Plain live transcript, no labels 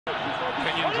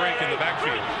Kenyan Drake in the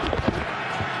backfield.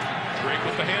 Drake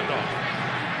with the handoff.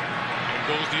 And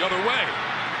goes the other way.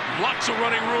 Lots of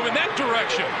running room in that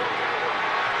direction.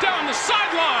 Down the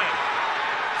sideline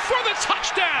for the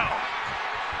touchdown.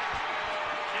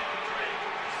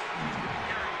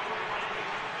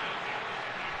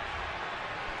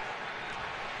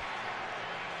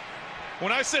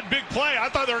 When I said big play, I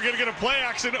thought they were going to get a play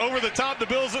action over the top.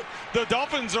 The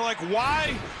Dolphins are like,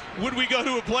 why would we go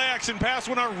to a play action pass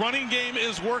when our running game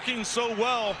is working so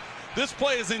well? This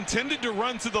play is intended to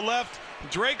run to the left.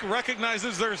 Drake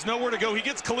recognizes there's nowhere to go. He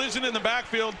gets collision in the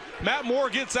backfield. Matt Moore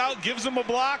gets out, gives him a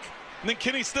block, and then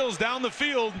Kenny Stills down the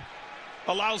field,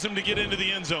 allows him to get into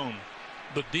the end zone.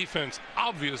 The defense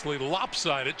obviously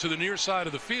lopsided to the near side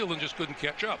of the field and just couldn't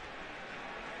catch up.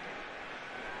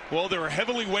 Well, they were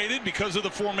heavily weighted because of the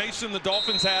formation the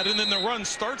Dolphins had, and then the run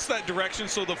starts that direction,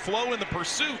 so the flow and the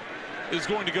pursuit is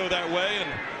going to go that way, and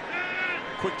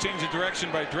quick change of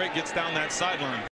direction by Drake gets down that sideline.